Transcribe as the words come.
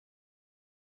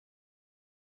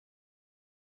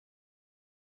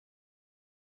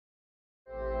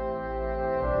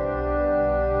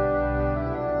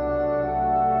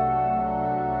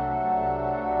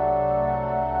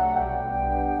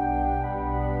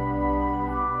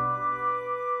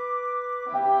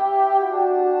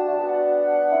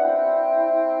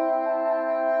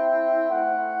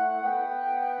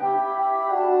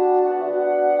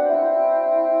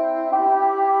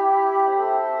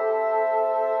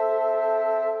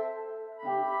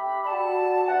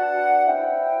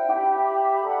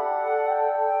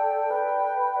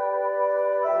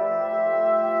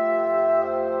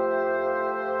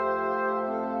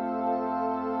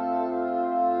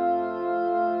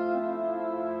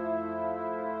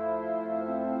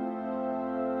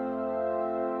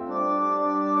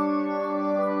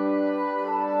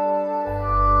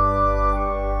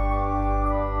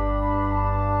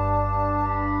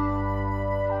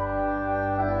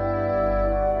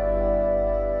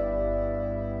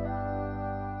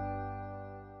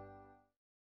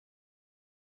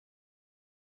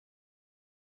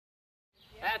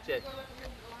That's it.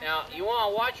 Now, you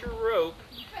want to watch your rope,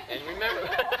 and remember,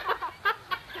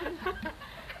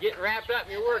 getting wrapped up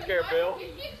in your work there, Bill.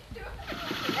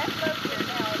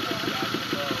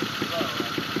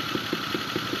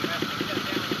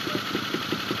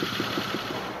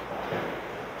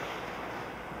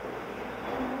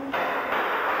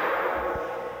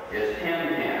 It's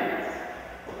 10-10.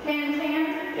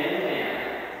 10-10?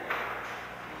 10-10.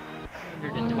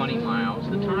 120 miles.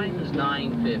 The time is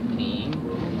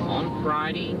 9:15 on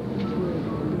Friday,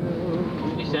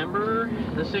 December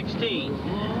the 16th.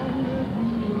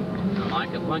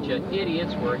 Like a bunch of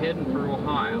idiots, we're heading for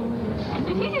Ohio.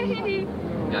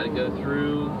 Got to go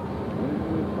through.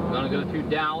 Going to go through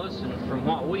Dallas, and from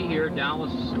what we hear,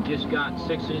 Dallas just got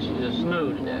 6 inches of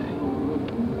snow today.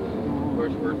 Of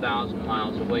course, we're 1,000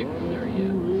 miles away from there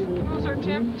yet. What was our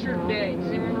temperature today? Does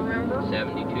anyone remember?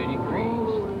 72 degrees.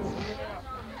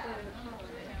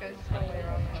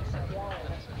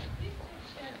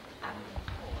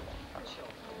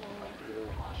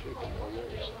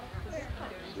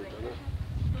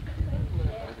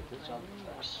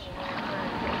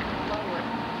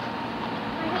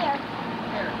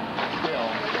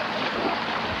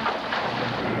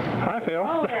 Hi, Phil.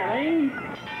 Oh, Ray.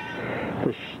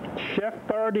 The Chef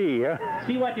Ardrey, huh?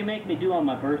 See what they make me do on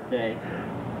my birthday.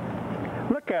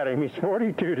 Look at him, he's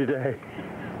 42 today.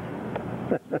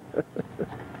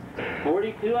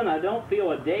 42, and I don't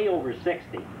feel a day over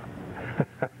 60.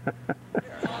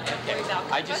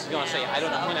 I just was going to say, I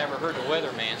don't know when I ever heard the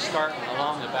weatherman starting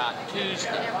along about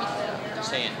Tuesday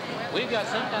saying, we've got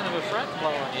some kind of a front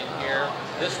blowing in here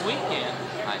this weekend.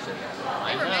 I said,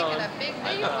 I know. They were making a big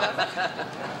deal of it.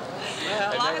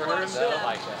 I've never heard him do it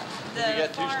like that.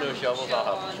 If you got 2 snow shovels, I'll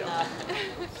help you shovel.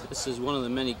 This is one of the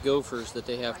many gophers that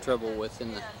they have trouble with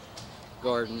in the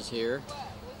gardens here.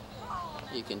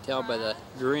 You can tell by the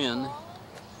grin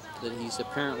that he's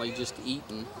apparently just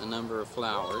eaten a number of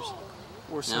flowers.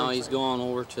 Now he's going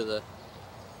over to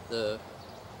the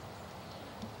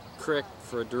creek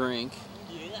for a drink,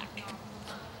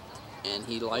 and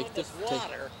he liked the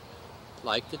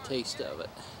taste of it.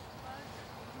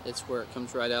 It's where it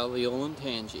comes right out of the old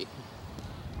Tangy.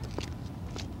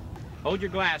 Hold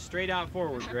your glass straight out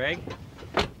forward, Greg,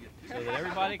 so that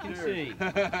everybody can see.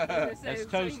 Let's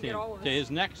toast him to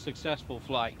his next successful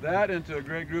flight. That and to a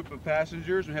great group of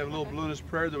passengers. We have a little balloonist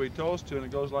prayer that we toast to, and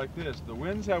it goes like this. The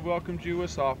winds have welcomed you with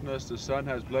softness. The sun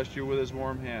has blessed you with his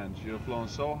warm hands. You have flown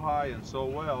so high and so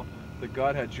well that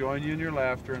God had joined you in your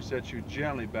laughter and set you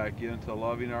gently back into the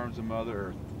loving arms of Mother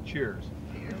Earth. Cheers.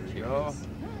 There we go.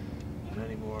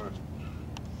 Many more.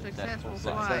 Successful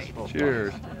flight.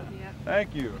 Cheers.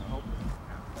 Thank you.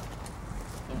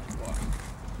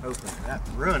 Hoping that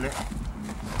to ruin it.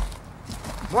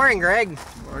 Morning, Greg.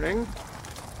 Morning.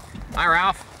 Hi,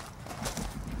 Ralph.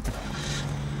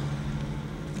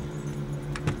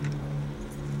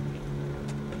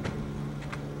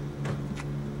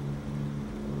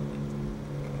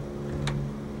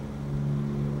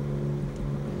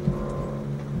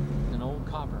 An old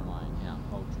copper mine out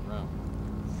called Jerome.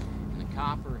 And the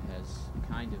copper has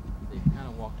they've kind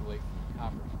of walked away from the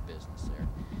copper business there.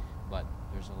 But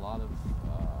there's a lot of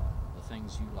the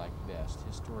things you like best,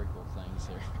 historical things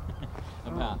there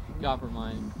about copper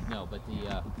mining. No, but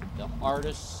the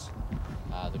artists,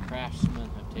 the craftsmen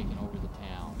have taken over the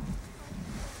town.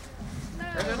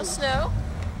 A little snow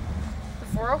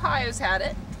before Ohio's had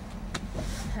it.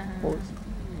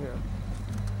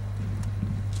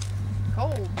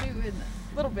 Cold too, isn't it?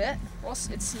 A little bit. Well,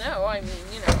 it's snow. I mean,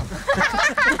 you know.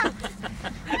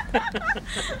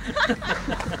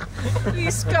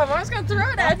 You scum! I was gonna throw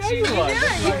it at you. You knew it.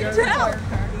 You can tell.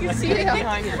 You can see it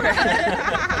behind you.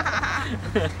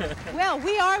 Well,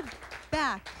 we are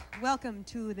back. Welcome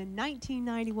to the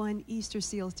 1991 Easter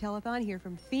Seals Telethon here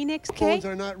from Phoenix. Phones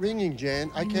are not ringing, Jan.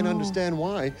 I can't understand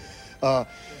why.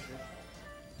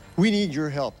 We need your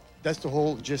help. That's the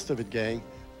whole gist of it, gang.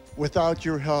 Without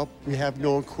your help, we have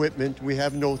no equipment, we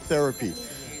have no therapy.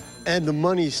 And the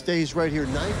money stays right here.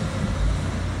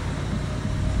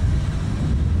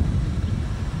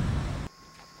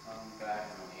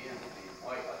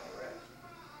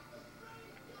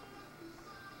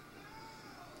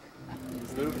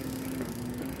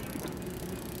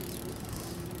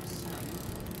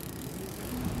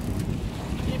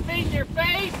 You feeding your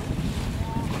face?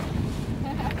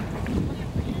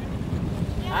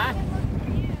 Huh?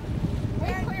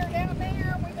 We're clear down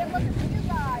there. We've been looking for you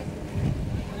guys.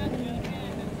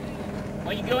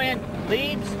 Well, you go in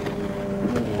Leeds.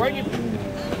 Where you?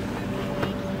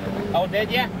 Oh,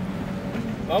 did ya?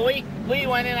 Well, we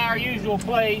went in our usual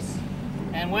place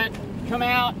and come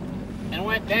out and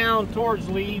went down towards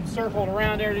lead, circled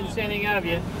around there, didn't see anything of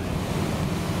you.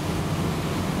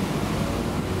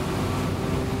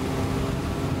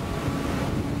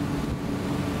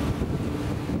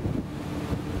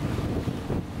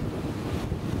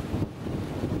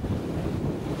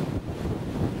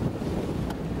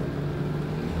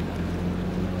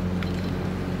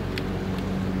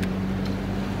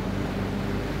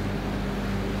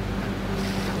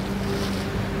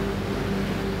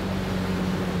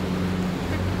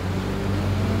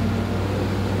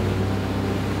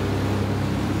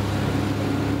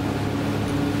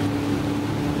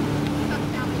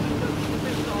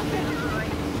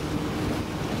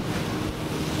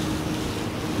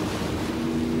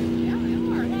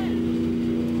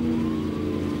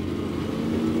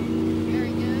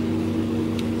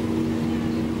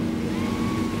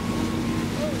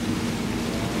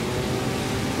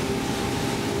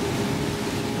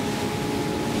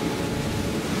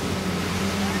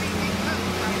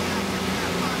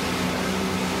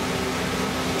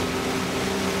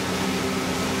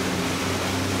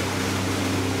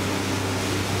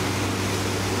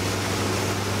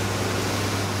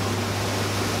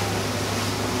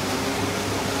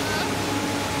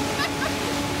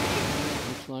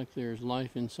 Like there's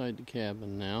life inside the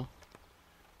cabin now.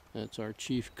 That's our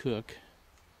chief cook,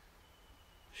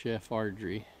 Chef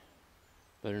Ardrey,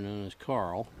 better known as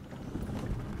Carl.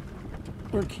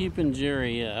 We're keeping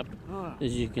Jerry up,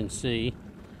 as you can see,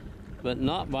 but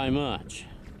not by much.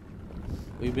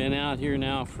 We've been out here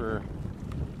now for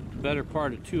the better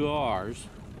part of 2 hours,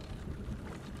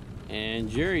 and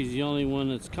Jerry's the only one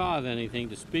that's caught anything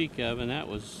to speak of, and that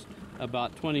was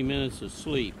about 20 minutes of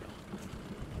sleep.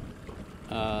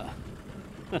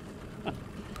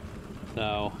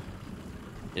 So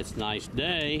it's a nice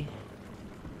day.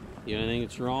 The only thing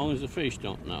that's wrong is the fish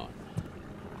don't know it.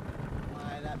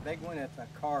 Why, that big one, it's a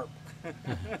carp.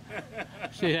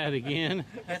 Say that again.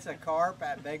 It's a carp,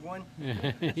 that big one.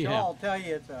 Yeah. Shaw will tell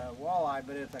you it's a walleye,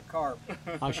 but it's a carp.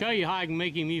 I'll show you how I can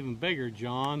make him even bigger,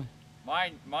 John.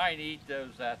 Mine eat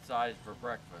those that size for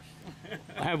breakfast.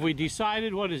 Have we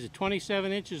decided, what is it,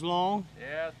 27 inches long?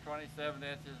 Yeah, it's 27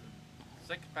 inches,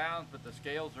 6 pounds, but the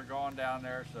scales are going down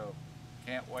there, so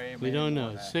can't weigh them. We don't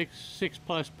know,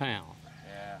 6+ pounds.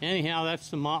 Yeah. Anyhow, that's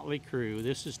the motley crew.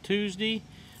 This is Tuesday,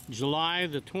 July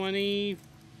the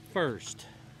 21st.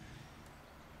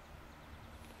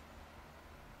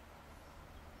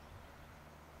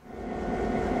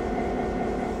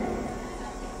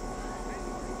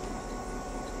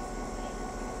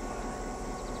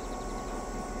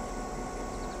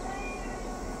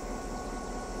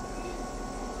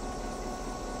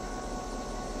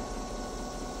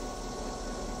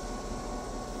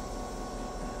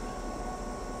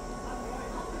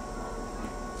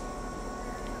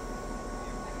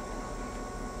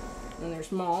 And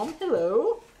there's Mom.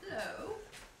 Hello. Hello.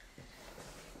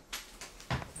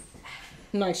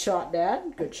 Nice shot,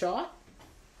 Dad. Good shot.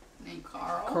 Named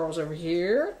Carl. Carl's over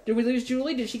here. Did we lose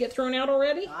Julie? Did she get thrown out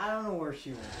already? I don't know where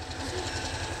she went.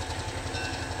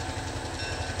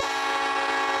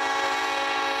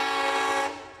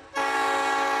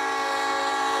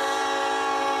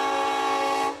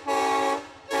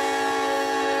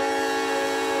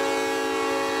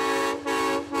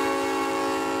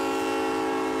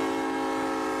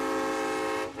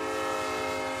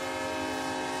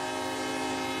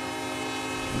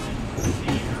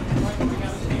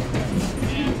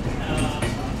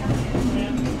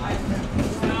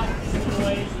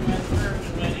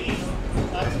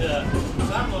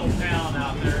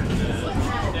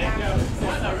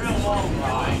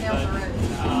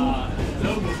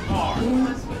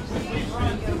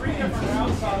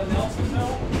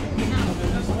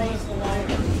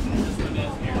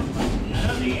 I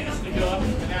know they used to go up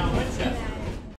and down